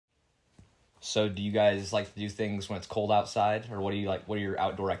So do you guys like to do things when it's cold outside, or what do you like? What are your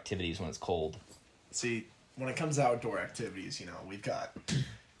outdoor activities when it's cold? See, when it comes to outdoor activities, we've got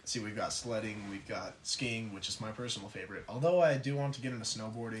sledding, we've got skiing, which is my personal favorite. Although I do want to get into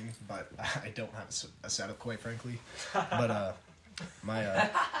snowboarding, but I don't have a setup, quite frankly. But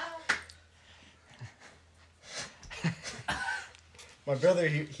my brother,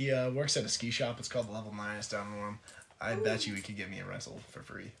 he works at a ski shop. It's called Level 9. It's down in Warm. I bet you he could get me a rental for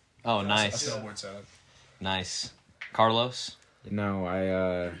free. Oh, nice. A snowboard setup. Nice. Carlos?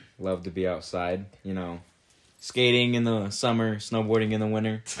 I love to be outside, skating in the summer, snowboarding in the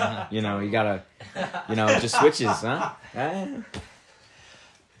winter. You gotta, just switches, huh?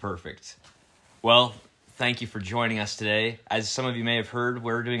 Perfect. Well, thank you for joining us today. As some of you may have heard,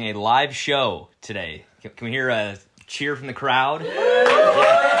 we're doing a live show today. Can we hear a cheer from the crowd?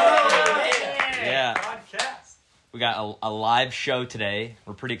 Yeah. We got a live show today.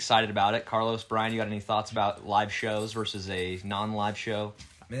 We're pretty excited about it. Carlos, Bryan, you got any thoughts about live shows versus a non-live show?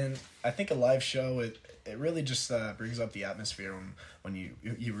 Man, I think a live show, it really just brings up the atmosphere when you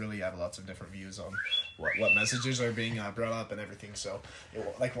really have lots of different views on what messages are being brought up and everything. So,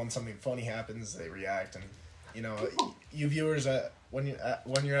 like when something funny happens, they react, and you viewers, when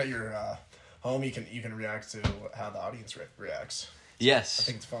you're at your home, you can react to how the audience reacts. Yes, I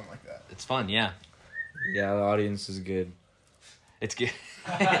think it's fun like that. It's fun, yeah. Yeah, the audience is good. It's good.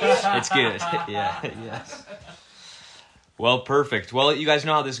 It's good. Yeah. Yes. Well, perfect. Well, you guys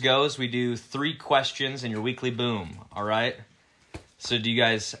know how this goes. We do 3 questions in your weekly boom. All right. So, do you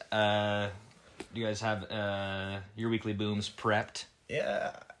guys have your weekly booms prepped?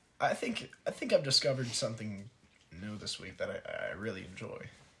 Yeah, I think I've discovered something new this week that I really enjoy.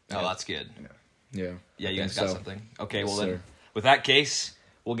 Oh, that's good. Yeah. Yeah, you guys got so. something. Okay, Yes, well sir. then, with that case,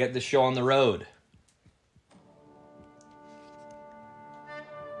 we'll get this show on the road.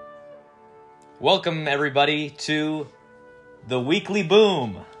 Welcome, everybody, to the Weekly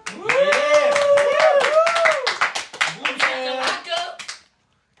Boom.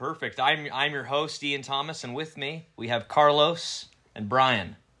 Perfect. I'm your host, Ian Thomas, and with me, we have Carlos and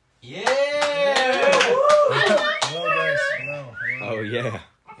Bryan. Hello, guys. Hello. Oh, yeah.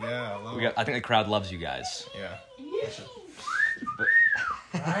 Yeah, hello. I think the crowd loves you guys. Yeah.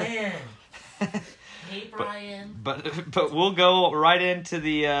 Bryan. Hey, Bryan. But we'll go right into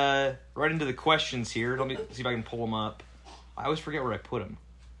the questions here. Let me see if I can pull them up. I always forget where I put them.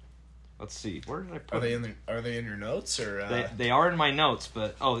 Let's see. Where did I put them? Are they in your notes or? They are in my notes,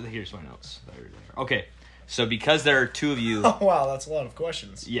 but here's my notes. There. Okay, so because there are 2 of you. Oh wow, that's a lot of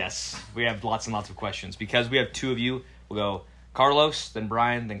questions. Yes, we have lots and lots of questions. Because we have 2 of you, we'll go Carlos, then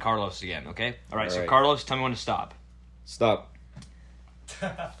Bryan, then Carlos again. Okay. All right. So Carlos, tell me when to stop. Stop.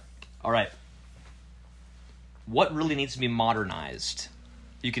 All right. What really needs to be modernized?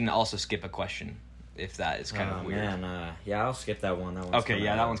 You can also skip a question if that is kind of weird. Man, yeah, I'll skip that one. Okay,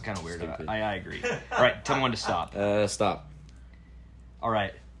 that one's kind of weird. I agree. All right, tell me when to stop. Stop. All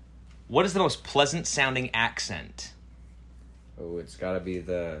right. What is the most pleasant sounding accent? Oh, it's got to be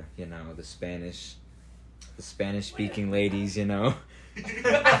the Spanish speaking ladies,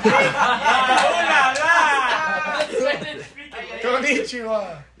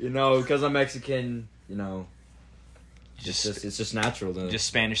 Konnichiwa. Because I'm Mexican, it's just natural to Just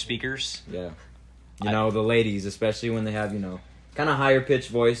Spanish speakers? Yeah. The ladies, especially when they have, kind of higher pitched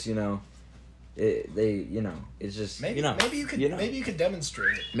voice, it's just Maybe you could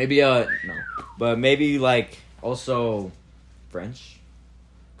demonstrate it. Maybe no. But maybe also French.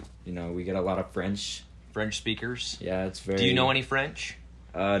 We get a lot of French speakers? Yeah, it's very. Do you know any French?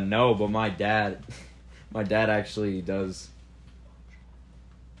 No, but my dad actually does.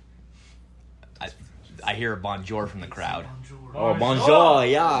 I hear a bonjour from the crowd. Oh, bonjour,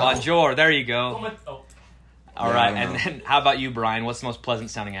 yeah. Bonjour, there you go. Oh. All right, and then how about you, Bryan? What's the most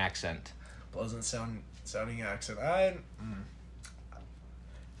pleasant sounding accent? Pleasant sounding accent.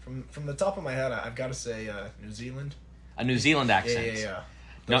 From the top of my head, I've got to say New Zealand. A New Zealand accent. Yeah.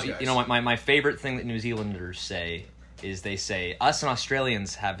 No, my favorite thing that New Zealanders say is they say, us and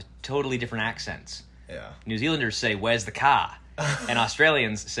Australians have totally different accents. Yeah. New Zealanders say, where's the car? And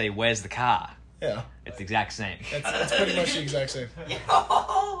Australians say, where's the car? Yeah. It's the exact same. It's pretty much the exact same.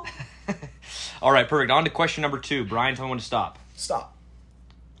 All right, perfect. On to question number 2. Bryan, tell me when to stop. Stop.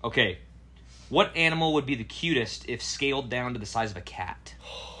 Okay. What animal would be the cutest if scaled down to the size of a cat?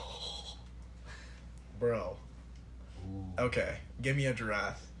 Bro. Okay. Give me a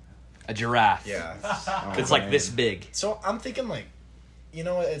giraffe. A giraffe. Yeah. It's like this big. So I'm thinking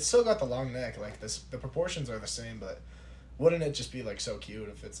it's still got the long neck. The proportions are the same, but wouldn't it just be so cute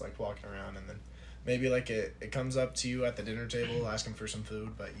if it's walking around and then maybe like it comes up to you at the dinner table asking for some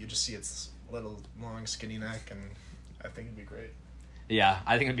food, but you just see its little long skinny neck, and I think it'd be great. Yeah,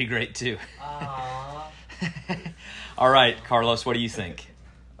 I think it'd be great too. Aww. All right, Carlos, what do you think?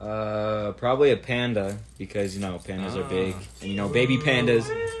 Probably a panda because pandas are big, and baby pandas.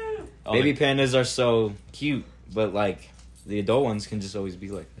 Oh, Baby pandas are so cute, but like the adult ones can just always be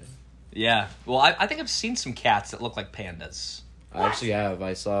like that. Yeah. Well, I think I've seen some cats that look like pandas. I actually have.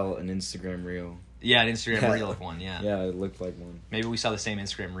 I saw an Instagram reel. Yeah, an Instagram reel of one. Yeah. Yeah, it looked like one. Maybe we saw the same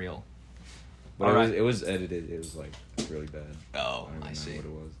Instagram reel. But All right. it was edited. It was like really bad. Oh, I don't I know see. what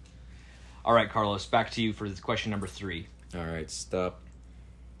it was. All right, Carlos, back to you for question number 3. All right, stop.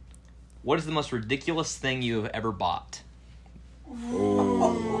 What is the most ridiculous thing you have ever bought?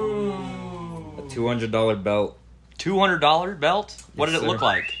 Oh, a $200 belt. $200 belt? What Yes, did it look sir.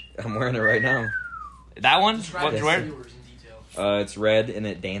 like? I'm wearing it right now. That one? Describe What it you to wear? viewers in detail. It's red and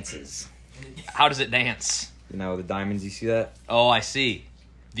it dances. How does it dance? The diamonds. You see that? Oh, I see.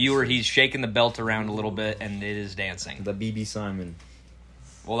 Viewer, he's shaking the belt around a little bit, and it is dancing. The BB Simon.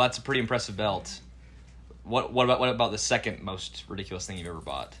 Well, that's a pretty impressive belt. What about the second most ridiculous thing you've ever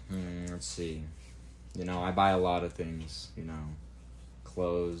bought? Let's see. I buy a lot of things.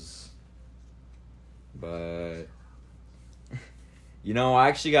 Clothes. But I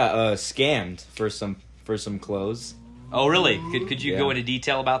actually got scammed for some clothes. Oh, really? Could you go Yeah. into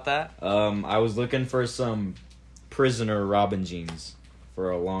detail about that? I was looking for some prisoner Robin jeans for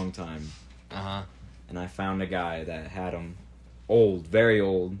a long time, Uh-huh. and I found a guy that had them, old, very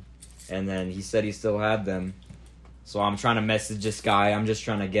old, and then he said he still had them. So I'm trying to message this guy. I'm just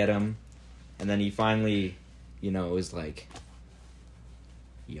trying to get him, and then he finally, was like,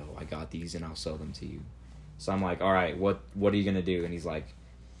 "Yo, I got these, and I'll sell them to you." So I'm like, "All right, what are you gonna do?" And he's like,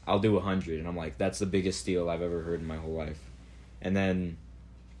 "I'll do 100." And I'm like, "That's the biggest steal I've ever heard in my whole life." And then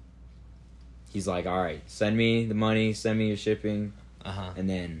he's like, "All right, send me the money, send me your shipping, Uh-huh. and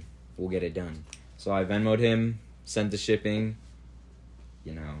then we'll get it done." So I Venmo'd him, sent the shipping,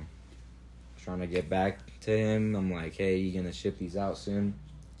 trying to get back to him. I'm like, "Hey, you gonna ship these out soon?"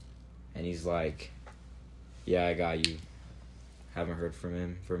 And he's like, "Yeah, I got you." Haven't heard from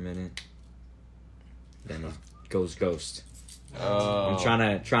him for a minute. Then he goes ghost. Oh.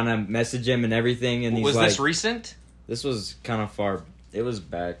 I'm trying to message him and everything, and he's Was like, this recent? this was kind of far. It was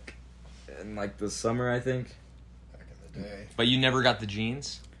back in like the summer, I think. Back in the day. But you never got the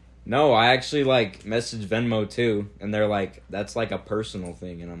jeans? No, I actually like messaged Venmo too, and they're like, "That's like a personal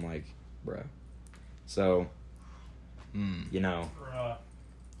thing," and I'm like, "Bruh." So,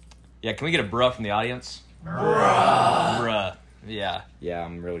 Yeah, can we get a bruh from the audience? Bruh. Yeah, yeah,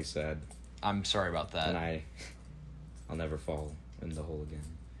 I'm really sad, I'm sorry about that. and I'll never fall in the hole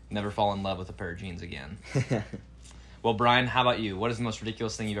Never fall in love with a pair of jeans again. again. Well, Brian, how about you? What is the most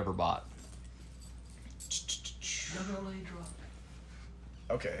ridiculous thing you've ever bought? Never let it drop.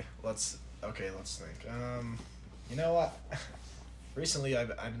 Okay, let's think. You know what? Recently, I've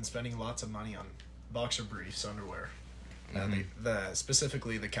been spending lots of money on boxer briefs, underwear.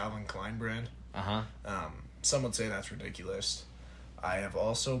 Specifically the Calvin Klein brand. Uh-huh. Some would say that's ridiculous. I have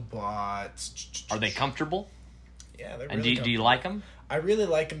also bought. Are they comfortable? Yeah, they're. And really do you comfortable. like them? I really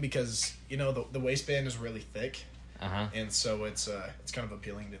like them because the waistband is really thick, Uh-huh. and so it's kind of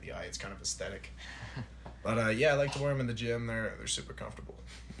appealing to the eye. It's kind of aesthetic. But yeah, I like to wear them in the gym. They're super comfortable.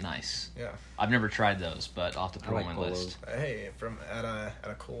 Nice. Yeah. I've never tried those, but I'll have to put I them like on my polos. list. Hey, from at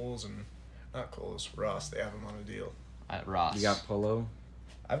a Kohl's and not Kohl's, Ross. They have them on a deal. At Ross. You got Polo?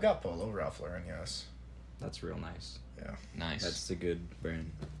 I've got Polo, Ralph Lauren. Yes. That's real nice. Yeah. Nice. That's a good brand,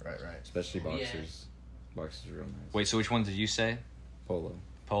 Right. especially Oh, yeah. boxers. Boxers are real nice. Wait, so which one did you say? Polo.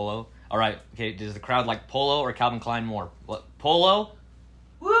 Polo? All right. Okay, does the crowd like Polo or Calvin Klein more? What? Polo?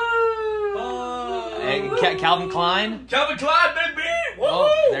 Woo! And Calvin Klein? Calvin Klein, baby!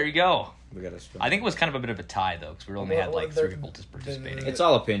 Oh, there you go. We got a strong. I think it was kind of a bit of a tie, though, because we only had like Well, 3 people just participating. It's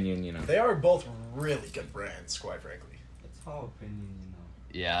all opinion, They are both really good brands, quite frankly. It's all opinion,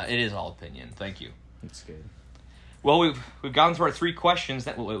 Yeah, it is all opinion. Thank you. It's good. Well, we've gone through our 3 questions.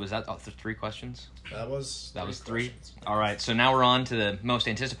 Wait, was that 3 questions? That was 3. questions. All right, so now we're on to the most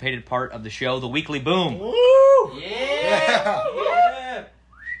anticipated part of the show, the weekly boom. Woo! Yeah! Yeah!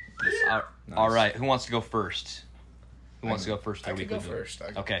 All right, who wants to go first? Who wants to go first? I for could weekly go boom? first.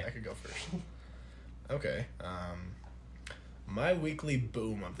 Okay. I could go first. Okay. My weekly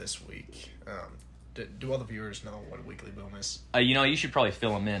boom of this week. Do all the viewers know what a weekly boom is? You should probably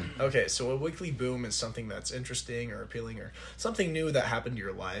fill them in. Okay, so a weekly boom is something that's interesting or appealing or something new that happened to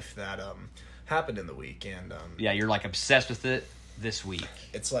your life that happened in the week, and Yeah, you're like obsessed with it this week.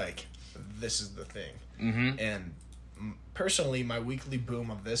 it's like this is the thing. Mm-hmm. And personally, my weekly boom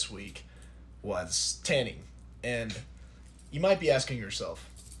of this week was tanning. And you might be asking yourself,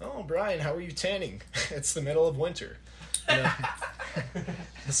 "Oh, Brian, how are you tanning? It's the middle of winter. You know,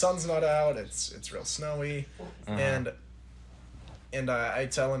 the sun's not out. It's real snowy." And I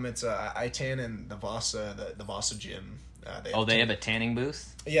tell him I tan in the Vasa the Vasa gym. They have a tanning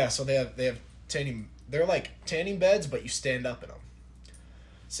booth? Yeah, so they have tanning. They're like tanning beds, but you stand up in them.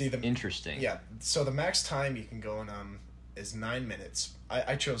 See Interesting. Yeah, so the max time you can go in is 9 minutes.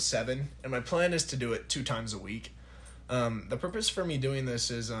 I chose 7, and my plan is to do it 2 times a week. The purpose for me doing this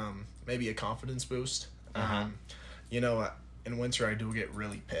is maybe a confidence boost. You know, in winter I do get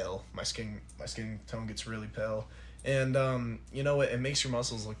really pale. My skin tone gets really pale, and you know it makes your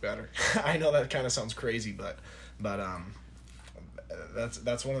muscles look better. I know that kind of sounds crazy, but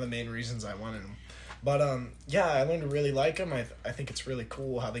that's one of the main reasons I wanted them. But yeah, I learned to really like them. I think it's really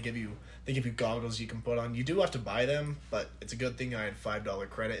cool how they give you goggles you can put on. You do have to buy them, but it's a good thing I had $5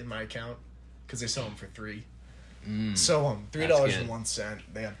 credit in my account because they sell them for $3. So $3.01.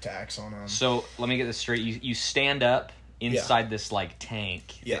 They have tax on them. So let me get this straight. You stand up inside this like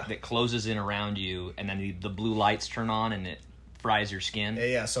tank that closes in around you, and then the blue lights turn on and it fries your skin.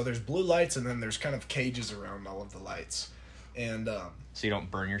 Yeah. So there's blue lights, and then there's kind of cages around all of the lights, and so you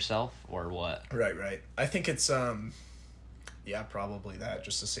don't burn yourself or what? Right. I think it's probably that,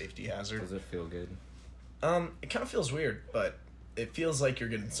 just a safety hazard. Does it feel good? It kind of feels weird, but it feels like you're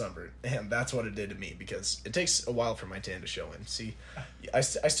getting sunburned, and that's what it did to me because it takes a while for my tan to show in. See, I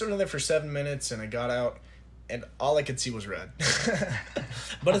stood in there for 7 minutes, and I got out, and all I could see was red.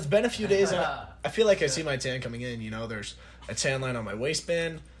 But it's been a few days, and I feel like I see my tan coming in. You know, there's a tan line on my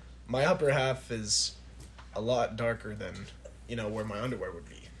waistband. My upper half is a lot darker than, you know, where my underwear would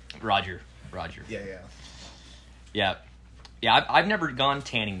be. Roger. Yeah. I've never gone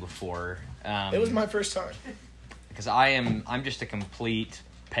tanning before. It was my first time. Because I'm just a complete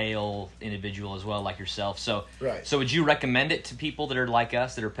pale individual as well, like yourself. So right. So would you recommend it to people that are like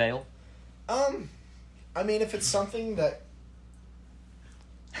us that are pale? I mean, if it's something that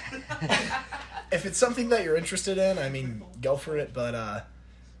you're interested in, I mean, go for it. But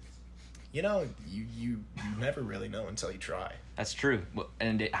you know, you never really know until you try. That's true.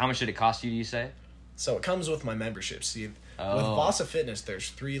 And how much did it cost you? Do you say? So it comes with my membership. See, with Vasa Fitness,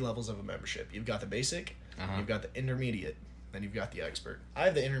 there's 3 levels of a membership. You've got the basic, you've got the intermediate, then you've got the expert. I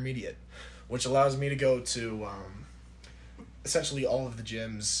have the intermediate, which allows me to go to essentially all of the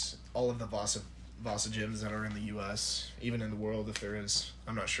gyms, all of the Vasa gyms that are in the U.S., even in the world if there is.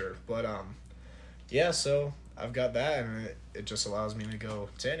 I'm not sure. But, yeah, so I've got that, and it just allows me to go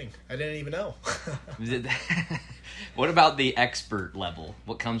tanning. I didn't even know. What about the expert level?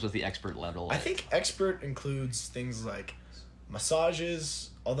 What comes with the expert level? I think expert includes things like massages,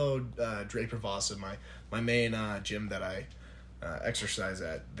 although Draper Vasa, my main gym that I exercise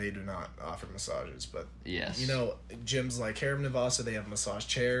at, they do not offer massages. But, yes, you know, gyms like Harem Vasa, they have massage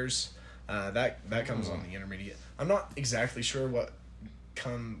chairs. That comes on the intermediate. I'm not exactly sure what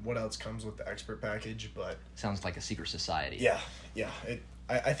else comes with the expert package, but sounds like a secret society. Yeah.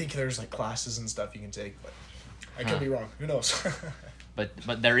 I think there's like classes and stuff you can take, but I could be wrong. Who knows?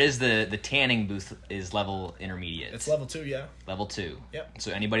 But there is the tanning booth is level intermediate. It's level 2, yeah. Level 2. Yep.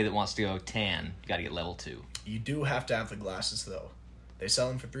 So anybody that wants to go tan, you got to get level 2. You do have to have the glasses though. They sell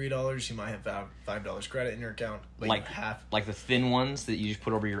them for $3. You might have $5 credit in your account, but like you have like the thin ones that you just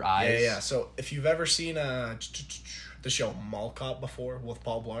put over your eyes. Yeah. So if you've ever seen the show Mall Cop before with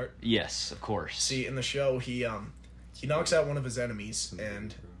Paul Blart, yes, of course. See, in the show he knocks out one of his enemies,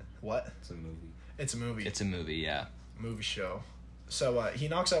 and what? It's a movie. It's a movie. It's a movie, yeah. Movie show. So he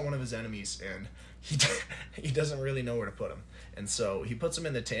knocks out one of his enemies, and he doesn't really know where to put him, and so he puts him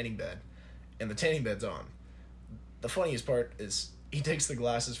in the tanning bed, and the tanning bed's on. The funniest part is he takes the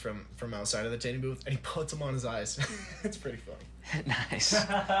glasses from outside of the tanning booth and he puts them on his eyes. It's pretty funny. Nice.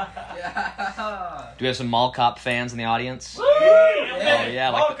 Yeah. Do we have some Mall Cop fans in the audience? Woo! Oh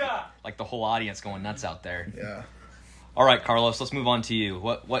yeah, like the whole audience going nuts out there. Yeah. All right, Carlos, let's move on to you.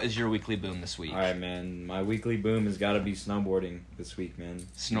 What is your weekly boom this week? All right, man. My weekly boom has got to be snowboarding this week, man.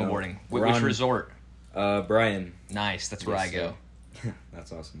 Snowboarding. You know, Which resort? Bryan. Nice. That's where I go.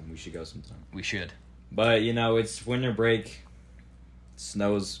 That's awesome. We should go sometime. We should. But, you know, it's winter break.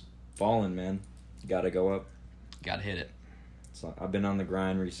 Snow's falling, man. You got to go up. Got to hit it. So I've been on the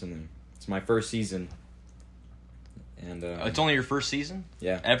grind recently. It's my first season. And it's only your first season?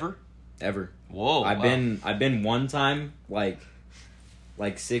 Yeah. Ever? Whoa. I've been one time like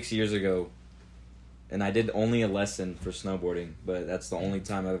 6 years ago, and I did only a lesson for snowboarding, but that's the only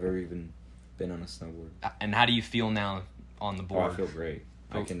time I've ever even been on a snowboard. And how do you feel now on the board? I feel great.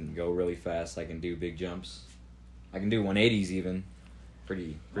 I can go really fast. I can do big jumps. I can do 180s even.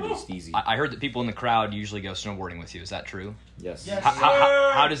 pretty steezy. I heard that people in the crowd usually go snowboarding with you. Is that true? Yes. Yes.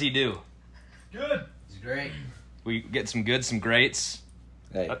 How does he do? Good. He's great. We get some goods, some greats.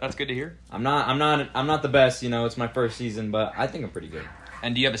 Hey, That's good to hear. I'm not the best. It's my first season, but I think I'm pretty good.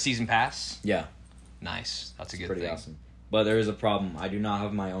 And do you have a season pass? Yeah. Nice. That's a good Pretty thing. awesome. But there is a problem. I do not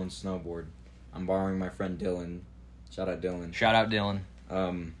have my own snowboard. I'm borrowing my friend Dylan. Shout out Dylan. Shout out Dylan.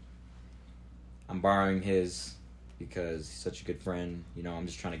 I'm borrowing his because he's such a good friend. I'm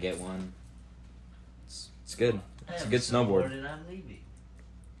just trying to get one. It's good. It's a good snowboard. And I'm leaving.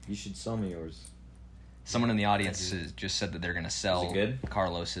 You should sell me yours. Someone in the audience just said that they're going to sell Is it good?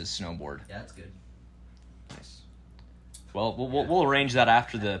 Carlos his snowboard. Yeah, that's good. Nice. Well, we'll arrange that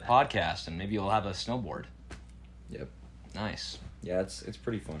after the podcast, and maybe you'll have a snowboard. Yep. Nice. Yeah, it's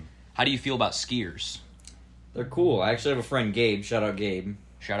pretty fun. How do you feel about skiers? They're cool. I actually have a friend, Gabe. Shout out Gabe.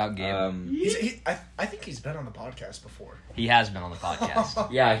 Shout out Gabe. I think he's been on the podcast before. He has been on the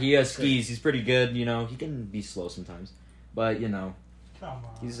podcast. Yeah, he skis. He's pretty good. He can be slow sometimes, but Come on.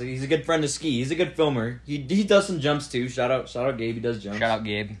 he's a good friend to ski. He's a good filmer. He does some jumps too. Shout out Gabe. He does jumps. Shout out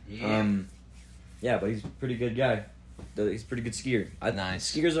Gabe. Yeah. Yeah, but he's a pretty good guy. He's a pretty good skier.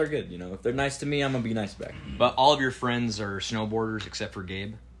 Nice. Skiers are good. If they're nice to me, I'm gonna be nice back. But all of your friends are snowboarders except for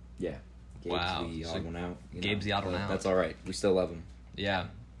Gabe? Yeah. Gabe's Wow. the So odd one out. Gabe's the odd one but out. That's all right. We still love him. Yeah.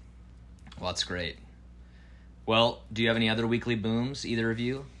 Well, that's great. Well, do you have any other weekly booms, either of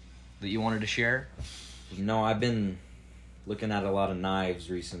you, that you wanted to share? I've been looking at a lot of knives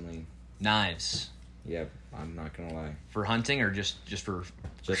recently. Knives. Yeah, I'm not gonna lie. For hunting or just for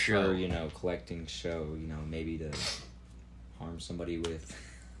Just show? for, collecting show, maybe to harm somebody with.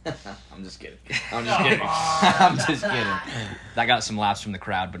 I'm just kidding. I'm just kidding. I'm just kidding. That got some laughs from the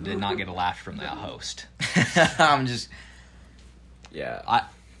crowd, but did not get a laugh from the host. I'm just... Yeah.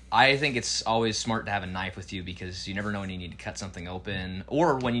 I think it's always smart to have a knife with you because you never know when you need to cut something open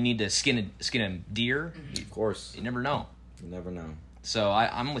or when you need to skin a deer. Of course. You never know. You never know. So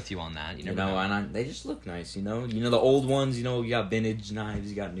I'm with you on that. You never know. And they just look nice, the old ones, you got vintage knives,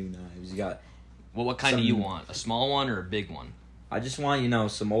 you got new knives, you got... Well, what kind do you want? A small one or a big one? I just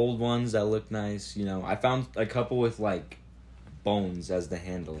want, some old ones that look nice, I found a couple with, bones as the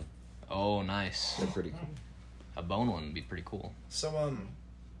handle. Oh, nice. They're pretty cool. A bone one would be pretty cool. So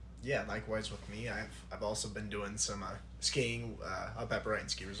yeah, likewise with me, I've also been doing some skiing up at Bryan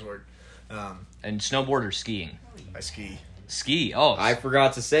Ski Resort. And snowboard or skiing? I ski. Ski. Oh, I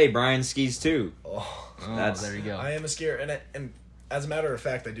forgot to say, Brian skis too. Oh, there you go. I am a skier, and as a matter of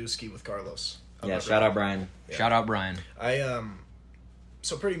fact, I do ski with Carlos. Yeah, shout out Brian. Yeah. Shout out Brian.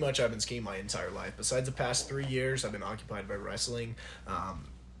 So pretty much I've been skiing my entire life. Besides the past 3 years, I've been occupied by wrestling.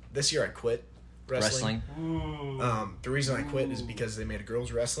 This year I quit wrestling. The reason I quit is because they made a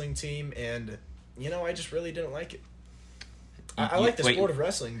girls wrestling team, and I just really didn't like it. I like the sport of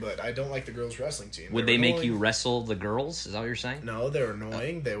wrestling, but I don't like the girls wrestling team. Would they make you wrestle the girls? Is that what you're saying? No, they were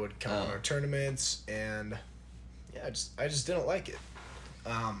annoying. They would come on our tournaments, and yeah, I just didn't like it.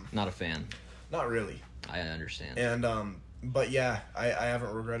 Not a fan. Not really. I understand. And but yeah, I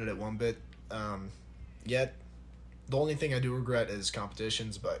haven't regretted it one bit yet. The only thing I do regret is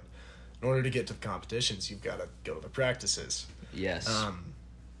competitions, but in order to get to the competitions, you've got to go to the practices. Yes.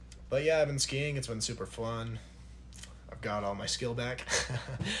 But yeah, I've been skiing. It's been super fun. I've got all my skill back.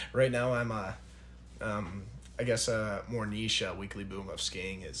 Right now, I'm I guess a more niche weekly boom of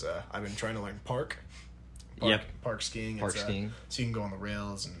skiing is I've been trying to learn park skiing. Park skiing. So you can go on the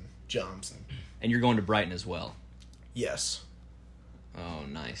rails and jumps And you're going to Brighton as well. Yes. Oh,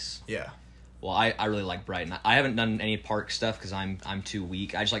 nice. Yeah. Well, I really like Brighton. I haven't done any park stuff because I'm too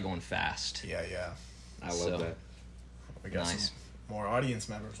weak. I just like going fast. Yeah. I love So, that. We got Nice. some more audience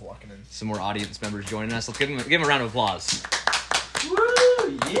members walking in. Some more audience members joining us. Let's give them a round of applause.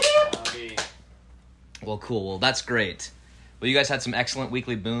 Woo! Yeah! Well, cool. Well, that's great. Well, you guys had some excellent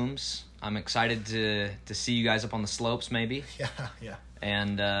weekly booms. I'm excited to see you guys up on the slopes, maybe. Yeah.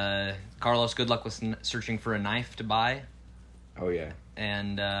 And Carlos, good luck with searching for a knife to buy. Oh, yeah.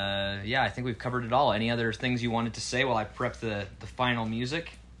 And yeah, I think we've covered it all. Any other things you wanted to say while I prep the final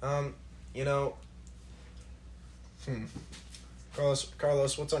music?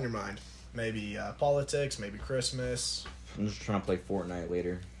 Carlos, what's on your mind? Maybe politics, maybe Christmas. I'm just trying to play Fortnite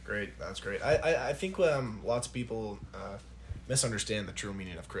later. Great, that's great. I think lots of people misunderstand the true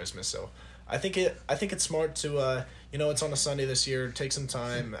meaning of Christmas. So I think it's smart to it's on a Sunday this year. Take some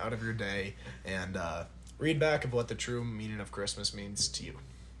time out of your day and read back of what the true meaning of Christmas means to you.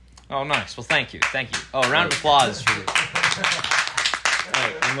 Oh, nice. Well, thank you. Oh, a round of applause for All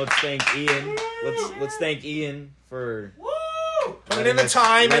right, and let's thank Ian. Let's thank Ian for Putting in the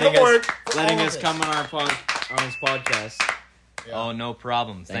time and the work, letting us come on his podcast. Yeah. Oh, no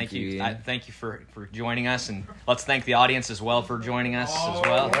problem. Thank you. Ian. Thank you for joining us, and let's thank the audience as well for joining us as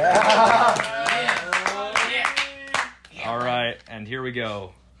well. All right, and here we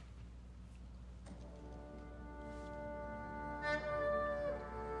go.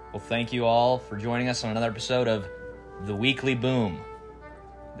 Well, thank you all for joining us on another episode of The Weekly Boom.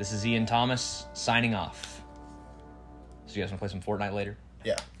 This is Ian Thomas signing off. So you guys want to play some Fortnite later?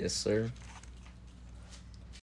 Yeah. Yes, sir.